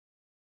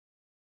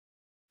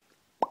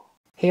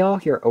Hey all,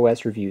 here at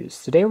OS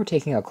Reviews. Today we're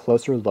taking a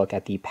closer look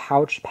at the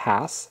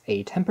PouchPASS,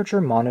 a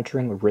temperature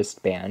monitoring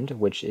wristband,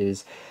 which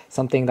is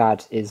something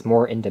that is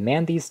more in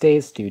demand these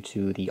days due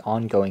to the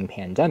ongoing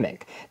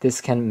pandemic.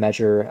 This can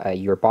measure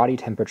your body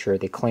temperature.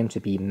 They claim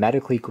to be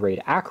medically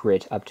grade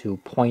accurate up to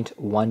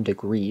 0.1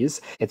 degrees.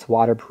 It's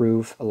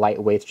waterproof,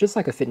 lightweight, just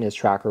like a fitness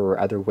tracker or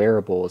other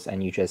wearables,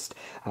 and you just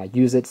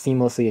use it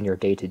seamlessly in your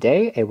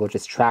day-to-day. It will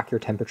just track your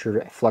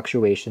temperature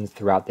fluctuations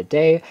throughout the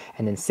day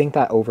and then sync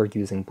that over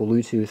using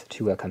Bluetooth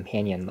to a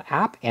companion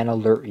app and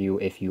alert you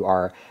if you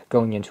are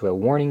going into a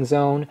warning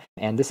zone.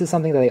 And this is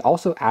something that they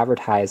also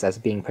advertise as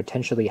being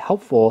potentially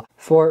helpful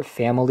for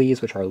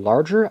families which are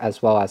larger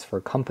as well as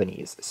for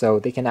companies. So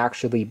they can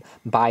actually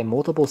buy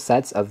multiple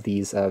sets of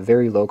these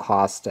very low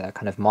cost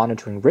kind of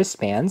monitoring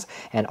wristbands,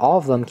 and all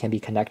of them can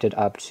be connected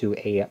up to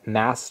a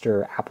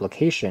master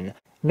application.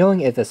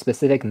 Knowing if a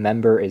specific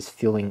member is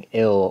feeling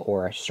ill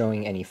or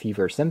showing any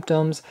fever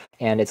symptoms,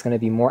 and it's going to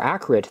be more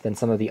accurate than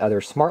some of the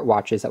other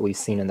smartwatches that we've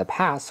seen in the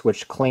past,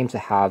 which claim to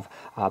have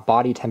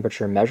body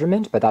temperature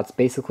measurement, but that's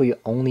basically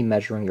only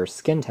measuring your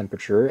skin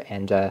temperature,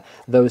 and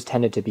those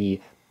tended to be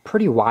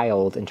pretty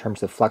wild in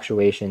terms of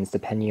fluctuations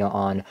depending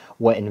on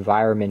what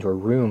environment or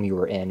room you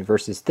were in,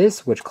 versus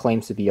this, which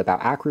claims to be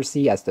about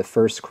accuracy as the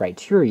first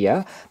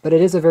criteria, but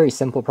it is a very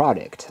simple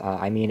product.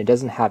 I mean, it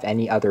doesn't have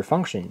any other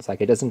functions.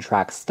 Like, it doesn't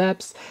track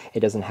steps,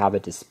 it doesn't have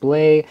a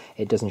display,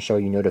 it doesn't show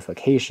you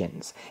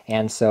notifications.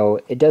 And so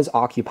it does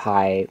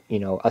occupy,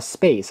 a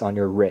space on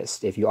your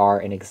wrist. If you are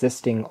an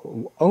existing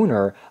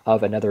owner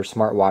of another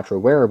smartwatch or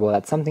wearable,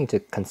 that's something to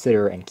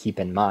consider and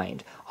keep in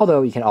mind.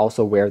 Although you can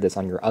also wear this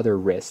on your other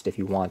wrist if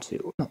you want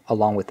to,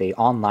 along with an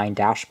online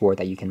dashboard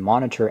that you can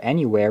monitor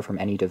anywhere from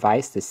any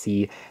device to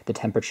see the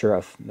temperature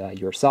of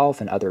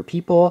yourself and other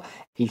people.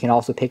 You can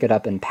also pick it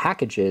up in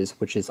packages,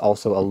 which is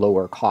also a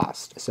lower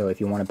cost. So if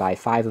you want to buy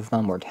 5 of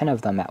them or 10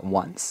 of them at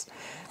once.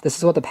 This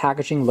is what the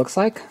packaging looks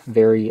like.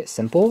 Very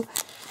simple.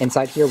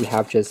 Inside here we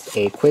have just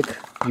a quick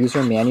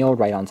user manual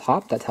right on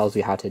top that tells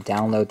you how to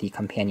download the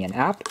companion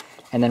app.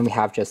 And then we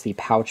have just the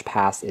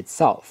PouchPASS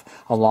itself,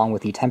 along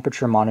with the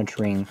temperature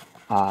monitoring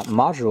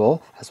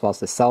module, as well as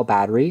the cell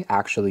battery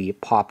actually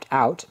popped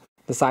out.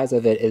 The size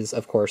of it is,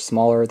 of course,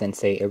 smaller than,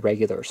 say, a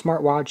regular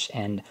smartwatch,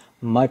 and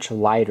much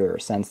lighter,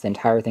 since the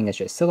entire thing is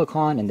just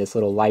silicone and this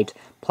little light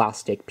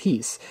plastic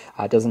piece.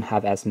 Doesn't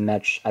have as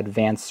much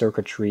advanced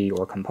circuitry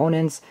or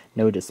components,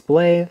 no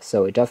display,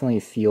 so it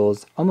definitely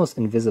feels almost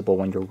invisible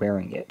when you're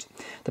wearing it.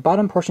 The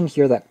bottom portion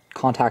here that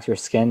contacts your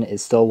skin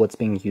is still what's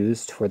being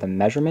used for the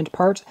measurement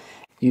part,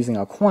 using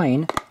a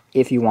coin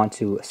if you want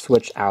to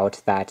switch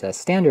out that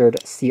standard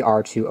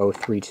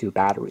CR2032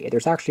 battery.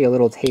 There's actually a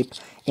little tape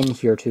in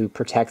here to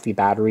protect the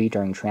battery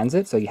during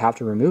transit, so you have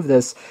to remove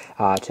this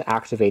to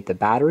activate the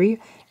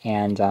battery,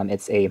 and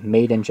it's a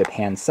made in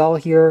Japan cell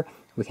here.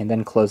 We can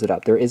then close it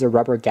up. There is a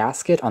rubber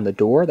gasket on the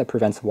door that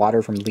prevents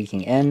water from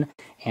leaking in,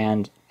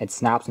 and it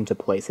snaps into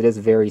place. It is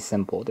very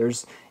simple.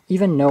 There's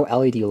even no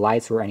LED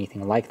lights or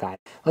anything like that.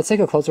 Let's take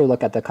a closer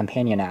look at the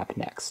companion app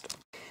next.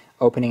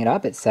 Opening it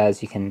up, it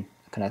says you can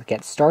kind of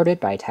get started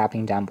by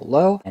tapping down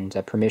below, and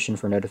permission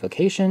for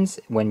notifications.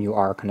 When you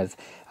are kind of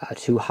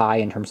too high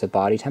in terms of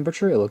body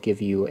temperature, it will give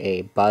you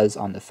a buzz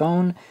on the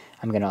phone.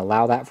 I'm going to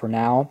allow that for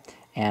now,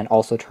 and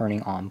also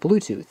turning on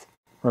Bluetooth.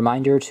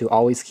 Reminder to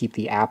always keep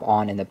the app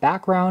on in the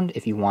background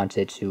if you want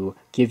it to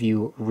give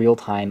you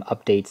real-time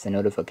updates and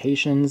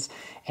notifications,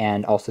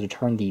 and also to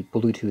turn the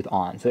Bluetooth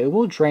on. So it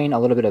will drain a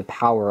little bit of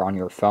power on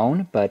your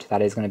phone, but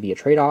that is going to be a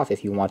trade-off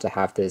if you want to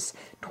have this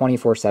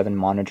 24/7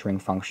 monitoring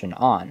function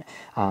on.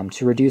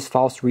 To reduce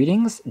false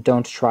readings,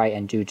 don't try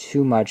and do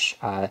too much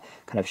kind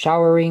of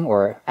showering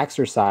or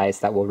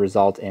exercise that will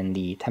result in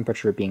the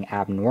temperature being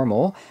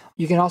abnormal.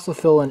 You can also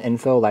fill in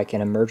info like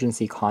an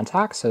emergency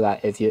contact, so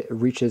that if it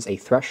reaches a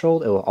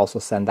threshold, it will also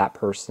send that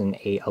person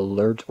an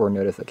alert or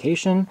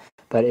notification,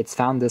 but it's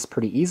found this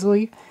pretty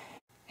easily.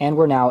 And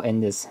we're now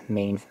in this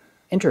main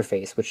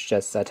interface, which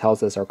just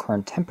tells us our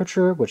current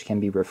temperature, which can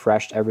be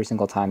refreshed every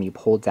single time you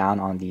pull down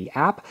on the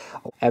app,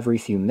 every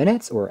few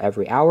minutes or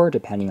every hour,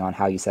 depending on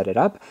how you set it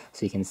up.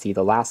 So you can see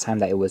the last time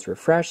that it was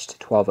refreshed,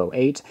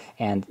 12:08,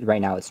 and right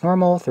now it's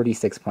normal,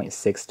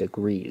 36.6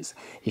 degrees.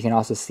 You can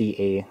also see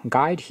a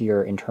guide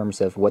here in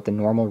terms of what the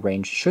normal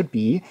range should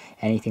be.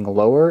 Anything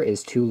lower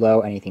is too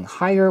low, anything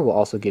higher will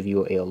also give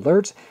you an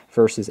alert,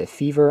 versus a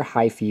fever,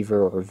 high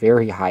fever, or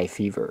very high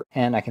fever.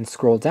 And I can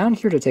scroll down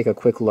here to take a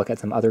quick look at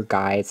some other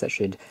guides that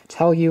should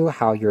tell you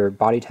how your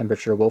body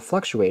temperature will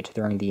fluctuate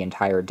during the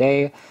entire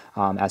day,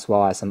 as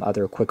well as some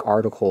other quick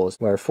articles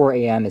where 4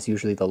 a.m. is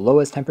usually the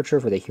lowest temperature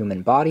for the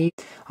human body.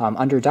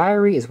 Under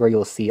diary is where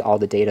you'll see all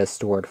the data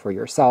stored for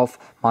yourself.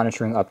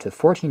 Monitoring up to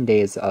 14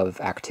 days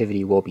of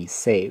activity will be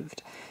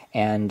saved.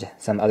 And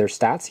some other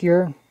stats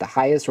here. The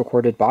highest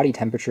recorded body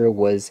temperature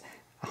was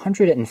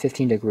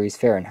 115 degrees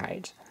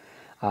Fahrenheit.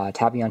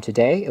 Tapping on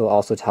today, it will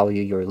also tell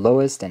you your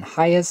lowest and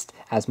highest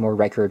as more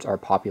records are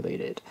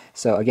populated.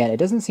 So again, it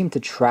doesn't seem to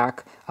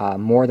track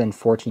more than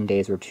 14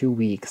 days or 2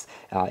 weeks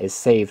is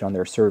saved on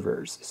their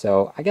servers.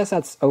 So I guess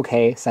that's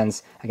okay,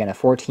 since again a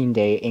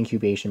 14-day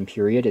incubation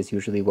period is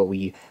usually what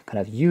we kind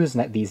of use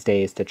these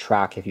days to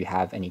track if you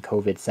have any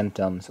COVID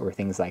symptoms or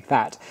things like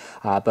that.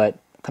 But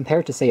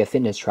compared to, say, a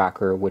fitness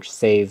tracker, which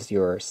saves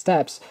your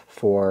steps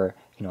for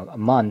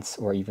months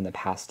or even the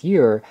past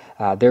year,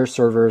 their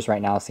servers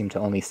right now seem to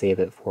only save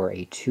it for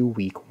a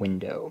 2-week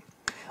window.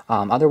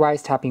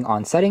 Otherwise, tapping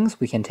on settings,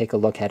 we can take a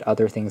look at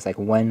other things like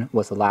when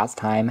was the last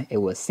time it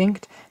was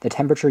synced. The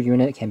temperature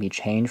unit can be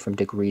changed from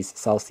degrees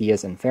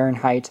Celsius and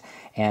Fahrenheit,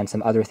 and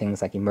some other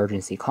things like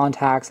emergency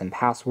contacts and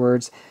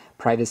passwords.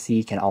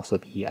 Privacy can also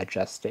be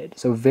adjusted.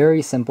 So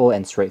very simple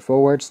and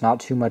straightforward. It's not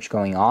too much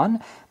going on,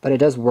 but it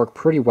does work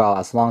pretty well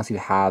as long as you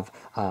have,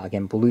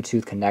 again,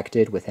 Bluetooth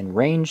connected within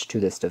range to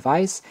this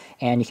device.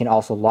 And you can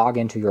also log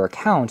into your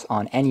account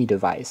on any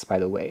device, by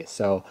the way.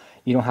 So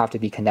you don't have to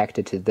be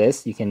connected to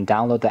this. You can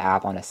download the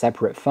app on a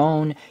separate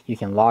phone. You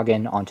can log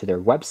in onto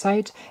their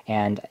website,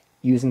 and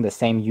using the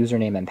same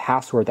username and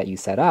password that you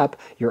set up,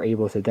 you're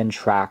able to then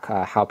track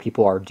how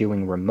people are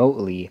doing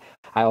remotely.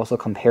 I also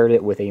compared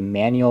it with a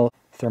manual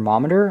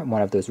thermometer,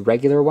 one of those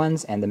regular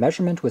ones, and the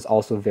measurement was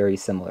also very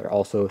similar,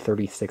 also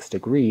 36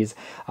 degrees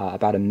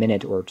about a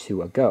minute or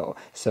two ago.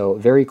 So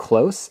very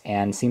close,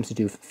 and seems to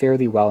do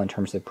fairly well in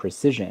terms of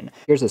precision.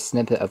 Here's a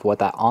snippet of what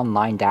that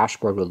online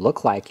dashboard would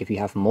look like if you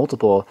have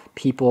multiple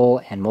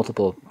people and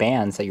multiple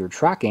bands that you're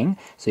tracking.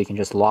 So you can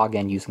just log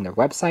in using their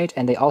website,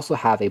 and they also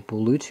have a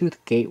Bluetooth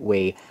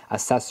gateway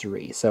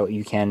accessory. So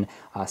you can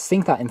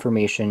sync that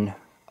information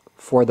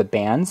for the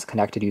bands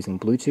connected using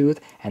Bluetooth,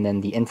 and then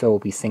the info will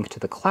be synced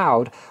to the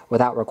cloud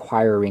without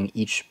requiring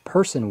each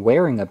person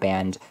wearing a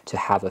band to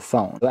have a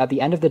phone. So at the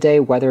end of the day,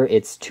 whether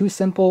it's too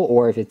simple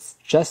or if it's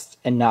just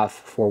enough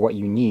for what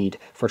you need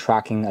for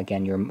tracking,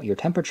 again, your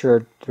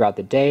temperature throughout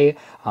the day,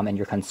 and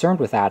you're concerned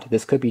with that,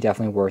 this could be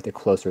definitely worth a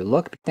closer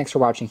look. Thanks for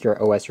watching here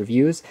at OS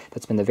Reviews.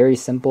 That's been the very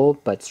simple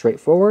but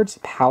straightforward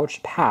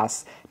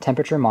PouchPASS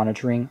temperature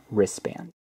monitoring wristband.